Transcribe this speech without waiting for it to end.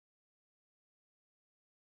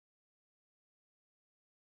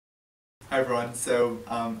Hi everyone,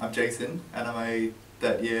 I'm Jason and I'm a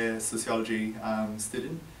third year sociology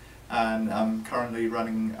student, and I'm currently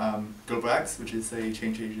running Global X, which is a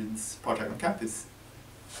change agents project on campus.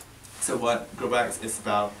 So what Global X is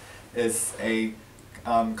about is a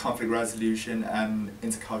conflict resolution and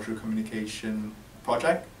intercultural communication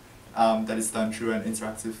project that is done through an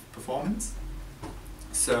interactive performance.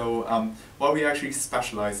 So what we actually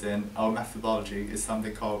specialize in, our methodology, is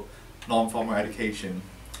something called non-formal education.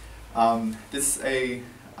 This is a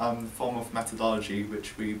form of methodology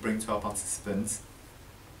which we bring to our participants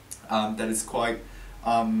that is quite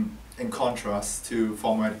in contrast to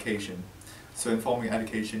formal education. So in formal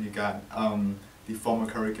education you got the formal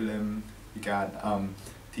curriculum, you got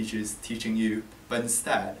teachers teaching you, but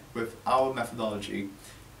instead with our methodology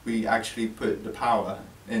we actually put the power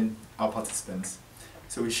in our participants.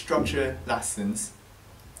 So we structure lessons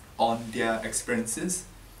on their experiences,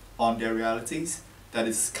 on their realities, that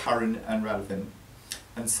is current and relevant.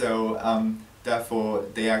 And so therefore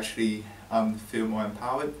they actually feel more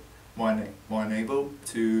empowered, more enabled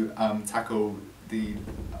to tackle the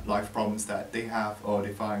life problems that they have or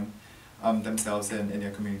they find themselves in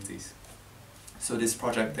their communities. So this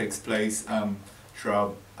project takes place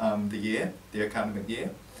throughout the year, the academic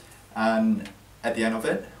year, and at the end of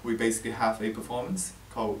it we basically have a performance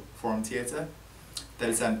called Forum Theatre. That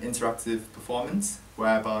is an interactive performance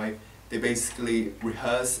whereby they basically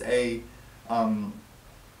rehearse a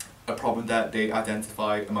problem that they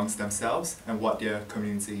identify amongst themselves and what their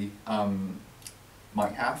community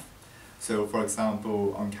might have. So for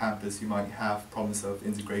example, on campus you might have problems of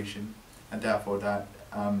integration, and therefore that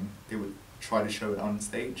they would try to show it on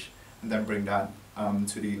stage and then bring that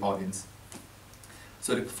to the audience.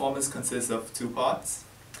 So the performance consists of two parts.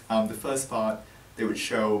 The first part, they would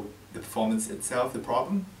show the performance itself, the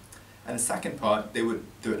problem, and the second part, they would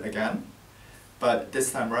do it again, but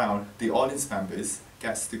this time around, the audience members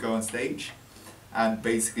gets to go on stage and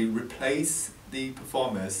basically replace the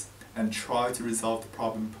performers and try to resolve the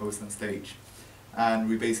problem posed on stage. And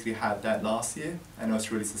we basically had that last year, and it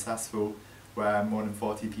was really successful, where more than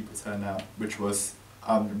 40 people turned out, which was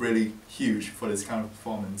really huge for this kind of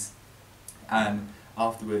performance. And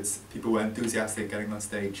afterwards, people were enthusiastic getting on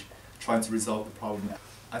stage, trying to resolve the problem.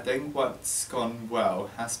 I think what's gone well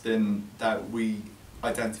has been that we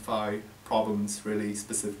identify problems really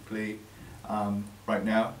specifically right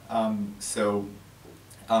now.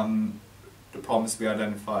 The problems we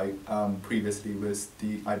identified previously was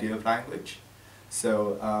the idea of language.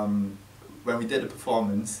 So when we did the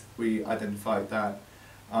performance, we identified that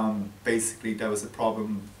basically there was a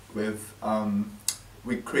problem with,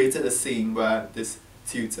 we created a scene where this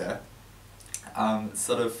tutor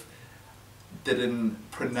sort of didn't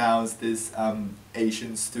pronounce this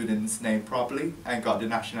Asian student's name properly and got the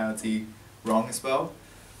nationality wrong as well.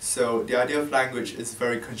 So the idea of language is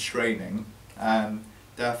very constraining, and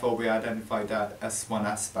therefore we identified that as one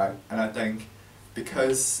aspect. And I think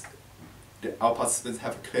because our participants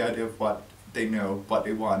have a clear idea of what they know, what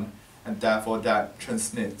they want, and therefore that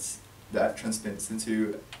transmits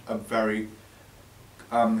into a very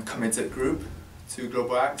committed group to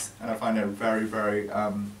Global X, and I find it very, very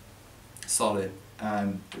solid,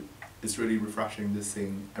 and it's really refreshing to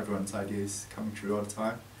seeing everyone's ideas coming through all the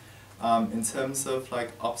time. In terms of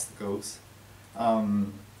like obstacles, I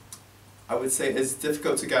would say it's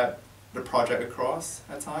difficult to get the project across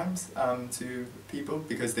at times to people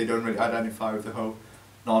because they don't really identify with the whole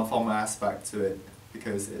non-formal aspect to it,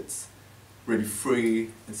 because it's really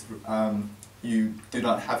free. It's, you do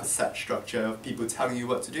not have a set structure of people telling you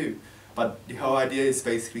what to do, but the whole idea is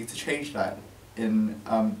basically to change that in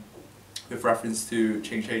with reference to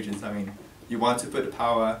change agents. I mean, you want to put the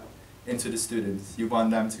power into the students. You want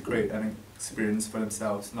them to create an experience for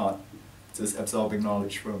themselves, not just absorbing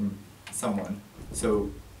knowledge from someone.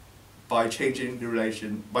 So by changing the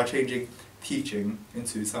relation, by changing teaching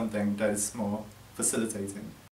into something that is more facilitating,